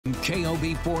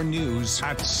KOB4 News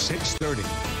at 6:30.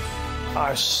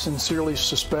 I sincerely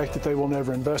suspect that they will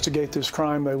never investigate this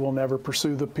crime. They will never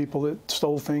pursue the people that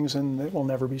stole things, and it will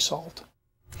never be solved.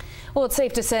 Well, it's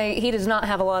safe to say he does not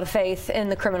have a lot of faith in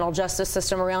the criminal justice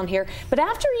system around here. But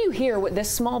after you hear what this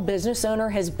small business owner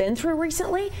has been through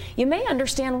recently, you may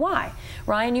understand why.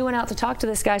 Ryan, you went out to talk to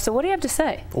this guy, so what do you have to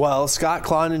say? Well, Scott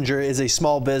Cloninger is a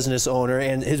small business owner,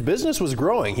 and his business was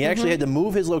growing. He actually had to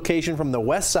move his location from the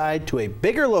west side to a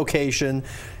bigger location.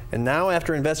 And now,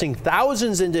 after investing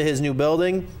thousands into his new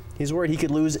building, he's worried he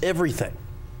could lose everything.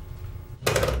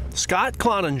 Scott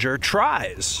Cloninger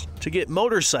tries to get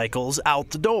motorcycles out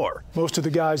the door. Most of the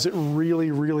guys that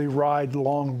really ride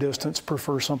long distance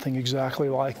prefer something exactly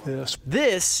like this.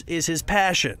 This is his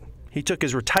passion. He took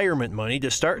his retirement money to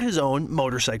start his own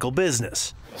motorcycle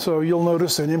business. So you'll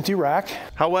notice an empty rack.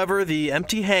 However, the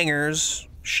empty hangers,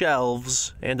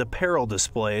 shelves, and apparel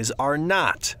displays are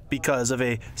not because of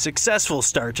a successful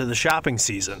start to the shopping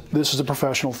season. This is a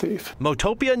professional thief.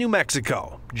 Motopia, New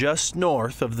Mexico, just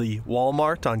north of the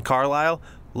Walmart on Carlisle,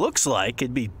 looks like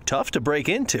it'd be tough to break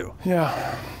into.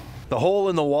 Yeah. The hole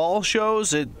in the wall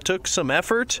shows it took some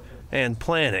effort and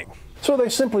planning. So they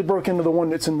simply broke into the one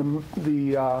that's in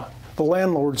the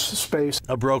landlord's space.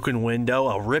 A broken window,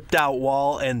 a ripped out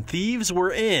wall, and thieves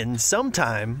were in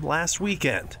sometime last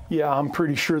weekend. Yeah, I'm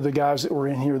pretty sure the guys that were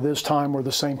in here this time were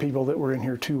the same people that were in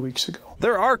here 2 weeks ago.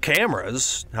 There are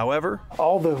cameras, however.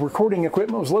 All the recording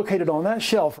equipment was located on that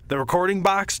shelf. The recording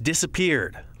box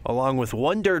disappeared, along with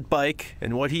one dirt bike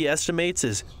and what he estimates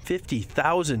is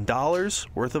 $50,000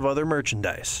 worth of other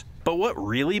merchandise. But what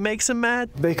really makes him mad?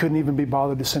 They couldn't even be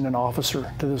bothered to send an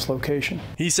officer to this location.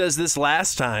 He says this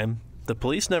last time, the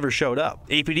police never showed up.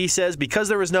 APD says because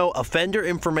there was no offender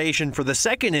information for the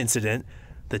second incident,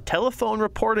 the telephone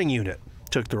reporting unit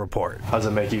took the report. How does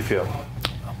it make you feel?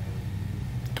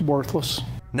 Worthless.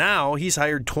 Now he's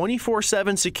hired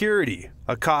 24/7 security,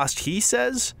 a cost he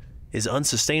says is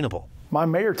unsustainable. My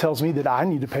mayor tells me that I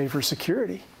need to pay for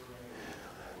security.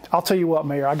 I'll tell you what,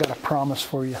 Mayor, I got a promise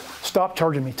for you. Stop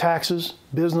charging me taxes,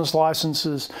 business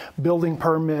licenses, building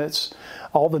permits,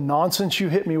 all the nonsense you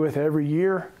hit me with every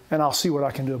year, and I'll see what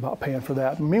I can do about paying for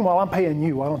that. Meanwhile, I'm paying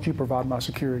you. Why don't you provide my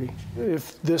security?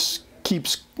 If this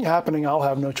keeps happening, I'll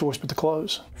have no choice but to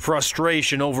close.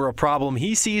 Frustration over a problem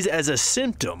he sees as a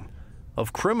symptom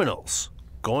of criminals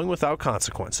going without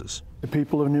consequences. The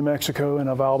people of New Mexico and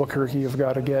of Albuquerque have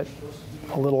got to get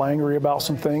a little angry about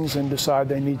some things and decide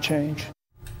they need change.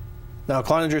 Now,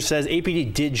 Cloninger says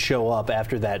APD did show up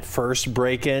after that first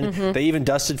break-in. They even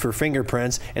dusted for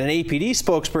fingerprints. And an APD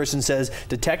spokesperson says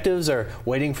detectives are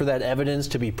waiting for that evidence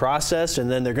to be processed, and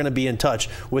then they're going to be in touch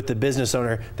with the business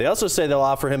owner. They also say they'll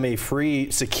offer him a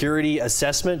free security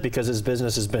assessment because his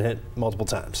business has been hit multiple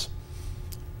times.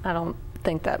 I don't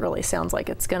think that really sounds like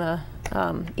it's going to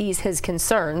ease his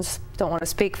concerns. Don't want to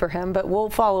speak for him, but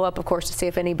we'll follow up, of course, to see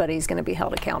if anybody's going to be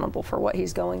held accountable for what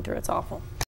he's going through. It's awful.